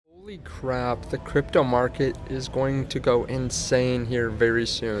Holy crap, the crypto market is going to go insane here very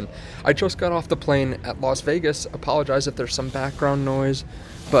soon. I just got off the plane at Las Vegas. Apologize if there's some background noise,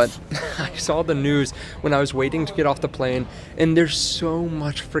 but I saw the news when I was waiting to get off the plane, and there's so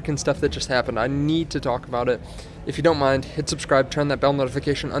much freaking stuff that just happened. I need to talk about it. If you don't mind, hit subscribe, turn that bell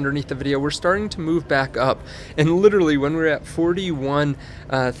notification underneath the video. We're starting to move back up, and literally when we were at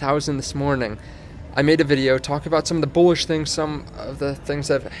 41,000 this morning, I made a video, talk about some of the bullish things, some of the things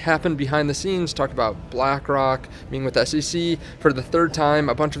that have happened behind the scenes, talk about BlackRock being with SEC for the third time,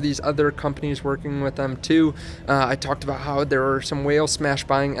 a bunch of these other companies working with them too. I talked about how there were some whale smash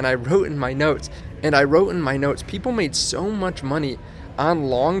buying, and I wrote in my notes, people made so much money on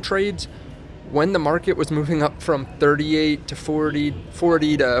long trades when the market was moving up from 38 to 40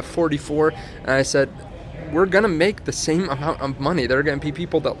 to 44, and I said, we're going to make the same amount of money. There are going to be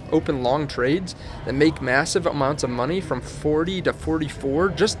people that open long trades that make massive amounts of money from 40 to 44,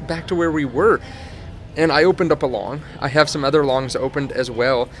 just back to where we were. And I opened up a long. I have some other longs opened as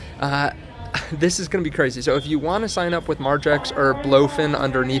well. This is going to be crazy. So if you want to sign up with Margex or Blofin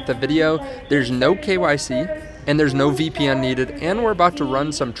underneath the video, there's no KYC and there's no VPN needed. And we're about to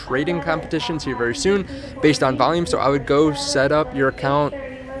run some trading competitions here very soon based on volume. So I would go set up your account,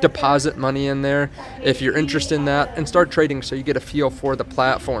 deposit money in there if you're interested in that, and start trading so you get a feel for the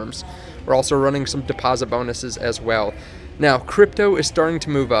platforms. We're also running some deposit bonuses as well. Now, crypto is starting to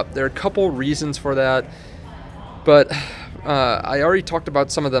move up. There are a couple reasons for that, but I already talked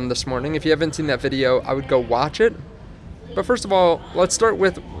about some of them this morning. If you haven't seen that video, I would go watch it. But first of all, let's start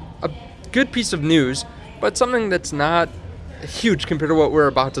with a good piece of news, but something that's not huge compared to what we're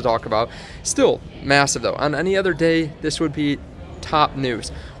about to talk about. Still massive though. On any other day, this would be top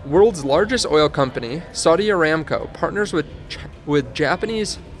news. World's largest oil company, Saudi Aramco, partners with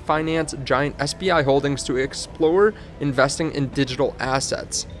Japanese finance giant SBI Holdings to explore investing in digital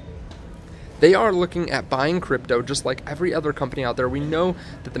assets. They are looking at buying crypto just like every other company out there. We know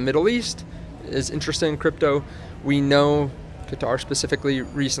that the Middle East is interested in crypto. We know Qatar specifically,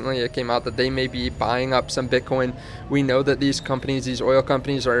 recently it came out that they may be buying up some Bitcoin. We know that these companies, these oil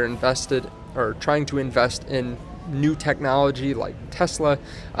companies, are trying to invest in new technology like Tesla,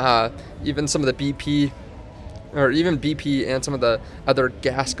 even some of the BP and some of the other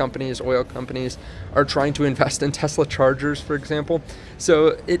gas companies, oil companies are trying to invest in Tesla chargers, for example.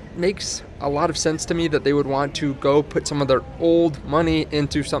 So it makes a lot of sense to me that they would want to go put some of their old money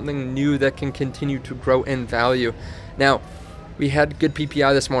into something new that can continue to grow in value. Now, we had good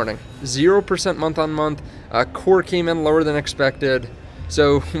PPI this morning, 0% month on month. Core came in lower than expected.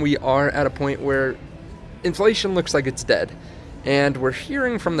 So we are at a point where inflation looks like it's dead. And we're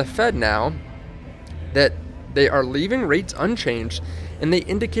hearing from the Fed now that they are leaving rates unchanged, and they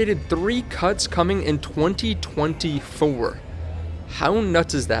indicated 3 cuts coming in 2024. How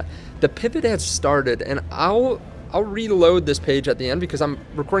nuts is that? The pivot has started, and I'll reload this page at the end because I'm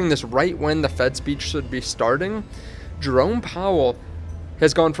recording this right when the Fed speech should be starting. Jerome Powell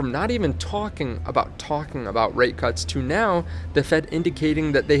has gone from not even talking about rate cuts to now the Fed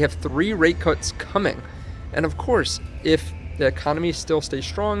indicating that they have 3 rate cuts coming. And of course, if the economy still stays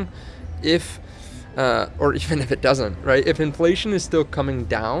strong, or even if it doesn't, right? If inflation is still coming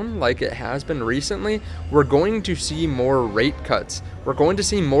down like it has been recently, we're going to see more rate cuts. We're going to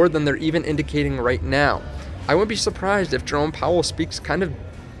see more than they're even indicating right now. I wouldn't be surprised if Jerome Powell speaks kind of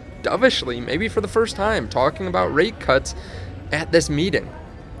dovishly, maybe for the first time, talking about rate cuts at this meeting.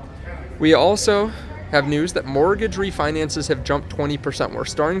 We also have news that mortgage refinances have jumped 20%. We're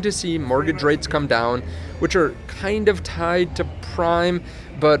starting to see mortgage rates come down, which are kind of tied to prime,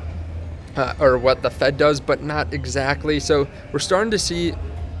 but or what the Fed does, but not exactly. So we're starting to see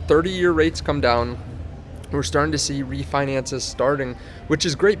 30-year rates come down. We're starting to see refinances starting, which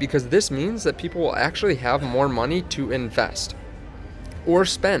is great because this means that people will actually have more money to invest or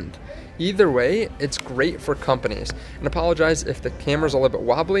spend. Either way, it's great for companies. And apologize if the camera's a little bit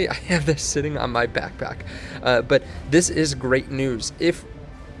wobbly. I have this sitting on my backpack. But this is great news. If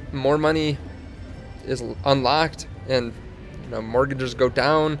more money is unlocked and mortgages go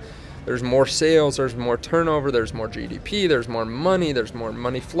down, there's more sales, there's more turnover, there's more GDP, there's more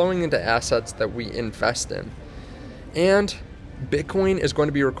money flowing into assets that we invest in. And Bitcoin is going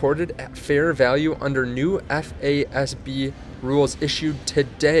to be recorded at fair value under new FASB rules issued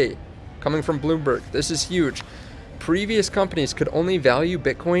today. Coming from Bloomberg, this is huge. Previous companies could only value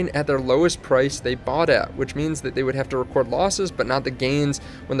Bitcoin at their lowest price they bought at, which means that they would have to record losses but not the gains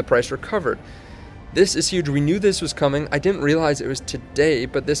when the price recovered. This is huge. We knew this was coming. I didn't realize it was today,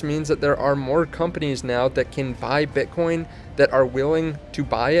 but this means that there are more companies now that can buy Bitcoin that are willing to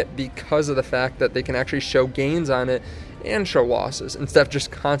buy it because of the fact that they can actually show gains on it and show losses instead of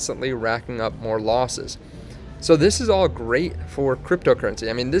just constantly racking up more losses. So this is all great for cryptocurrency.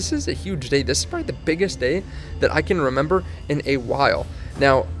 I mean, this is a huge day. This is probably the biggest day that I can remember in a while.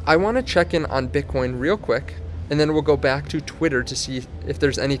 Now, I want to check in on Bitcoin real quick, and then we'll go back to Twitter to see if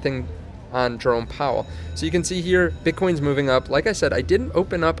there's anything on Jerome Powell. So you can see here, Bitcoin's moving up. Like I said, I did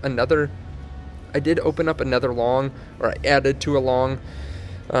open up another long, or I added to a long,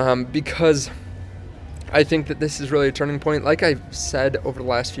 because I think that this is really a turning point. Like I've said over the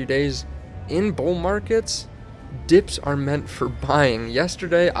last few days, in bull markets, dips are meant for buying.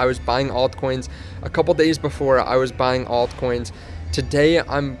 Yesterday, I was buying altcoins. A couple days before, I was buying altcoins. Today,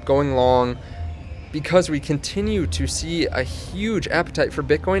 I'm going long because we continue to see a huge appetite for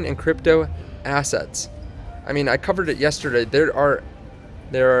Bitcoin and crypto assets. I mean, I covered it yesterday. There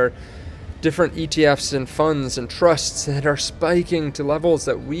are different ETFs and funds and trusts that are spiking to levels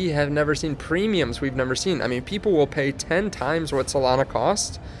that we have never seen, premiums we've never seen. I mean, people will pay 10 times what Solana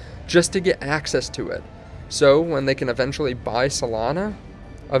costs just to get access to it. So when they can eventually buy Solana,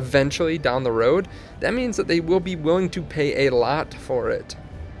 eventually down the road, that means that they will be willing to pay a lot for it.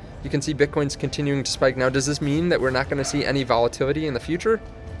 You can see Bitcoin's continuing to spike. Now, does this mean that we're not going to see any volatility in the future?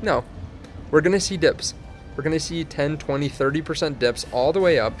 No. We're going to see dips. We're going to see 10, 20, 30% dips all the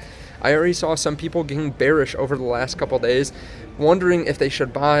way up. I already saw some people getting bearish over the last couple days, wondering if they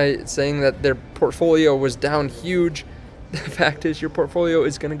should buy, saying that their portfolio was down huge. The fact is, your portfolio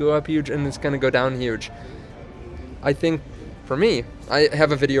is going to go up huge and it's going to go down huge. I think, for me, I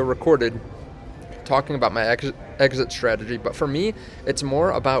have a video recorded talking about my exit strategy, but for me, it's more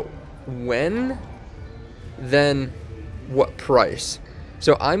about when than what price.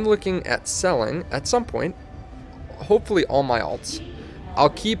 So I'm looking at selling at some point, hopefully all my alts. I'll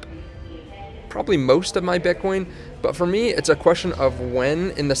keep probably most of my Bitcoin, but for me, it's a question of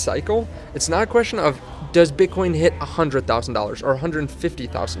when in the cycle. It's not a question of does Bitcoin hit $100,000 or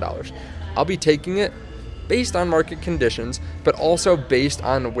 $150,000. I'll be taking it based on market conditions, but also based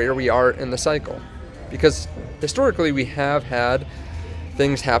on where we are in the cycle. Because historically, we have had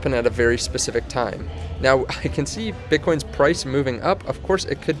things happen at a very specific time. Now, I can see Bitcoin's price moving up. Of course,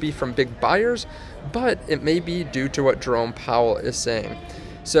 it could be from big buyers, but it may be due to what Jerome Powell is saying.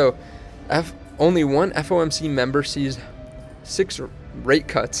 So, only one FOMC member sees 6 rate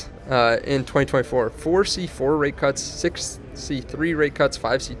cuts in 2024. 4 see 4 rate cuts, 6 see 3 rate cuts,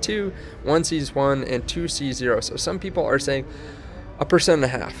 5 see 2, 1 sees 1, and 2 see 0. So some people are saying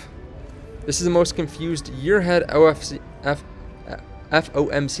 1.5%. This is the most confused year-ahead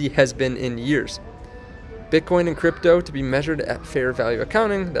FOMC has been in years. Bitcoin and crypto to be measured at fair value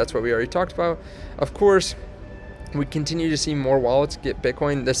accounting. That's what we already talked about. Of course, we continue to see more wallets get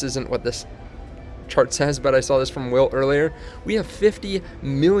Bitcoin. This isn't what this chart says, but I saw this from Will earlier. We have 50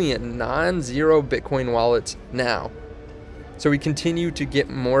 million non-zero Bitcoin wallets now. So we continue to get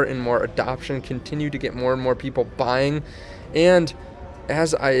more and more adoption, continue to get more and more people buying. And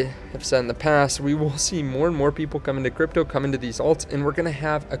as I have said in the past, we will see more and more people come into crypto, come into these alts, and we're going to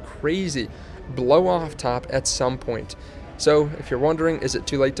have a crazy blow off top at some point. So if you're wondering, is it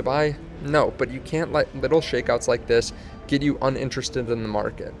too late to buy? No, but you can't let little shakeouts like this get you uninterested in the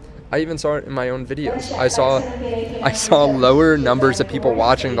market. I even saw it in my own videos. I saw lower numbers of people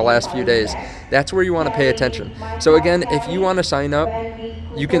watching the last few days. That's where you want to pay attention. So again, if you want to sign up,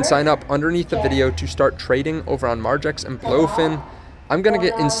 you can sign up underneath the video to start trading over on Margex and Blofin. I'm going to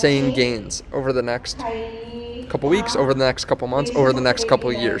get insane gains over the next couple weeks, over the next couple months, over the next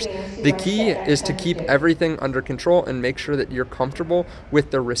couple years. The key is to keep everything under control and make sure that you're comfortable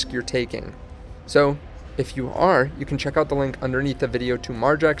with the risk you're taking. So if you are, you can check out the link underneath the video to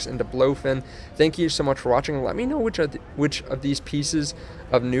Margex and to Blofin. Thank you so much for watching. Let me know which of these pieces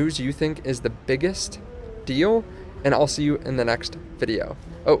of news you think is the biggest deal, and I'll see you in the next video.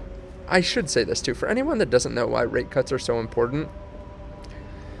 Oh, I should say this too. For anyone that doesn't know why rate cuts are so important,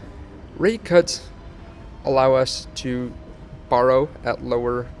 rate cuts allow us to borrow at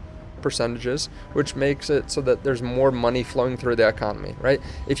lower percentages, which makes it so that there's more money flowing through the economy, right?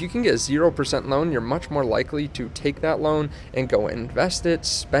 If you can get a 0% loan, you're much more likely to take that loan and go invest it,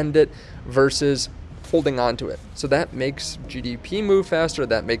 spend it, versus holding on to it. So that makes GDP move faster,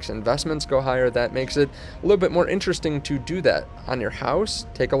 that makes investments go higher, that makes it a little bit more interesting to do that on your house,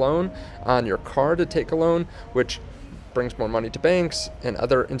 take a loan, on your car to take a loan, which brings more money to banks and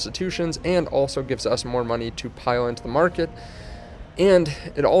other institutions, and also gives us more money to pile into the market. And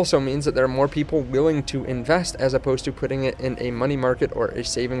it also means that there are more people willing to invest as opposed to putting it in a money market or a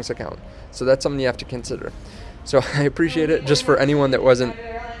savings account. So that's something you have to consider. So I appreciate it. Just for anyone that wasn't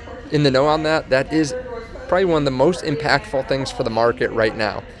in the know on that, that is probably one of the most impactful things for the market right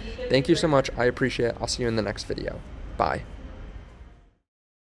now. Thank you so much. I appreciate it. I'll see you in the next video. Bye. Bye.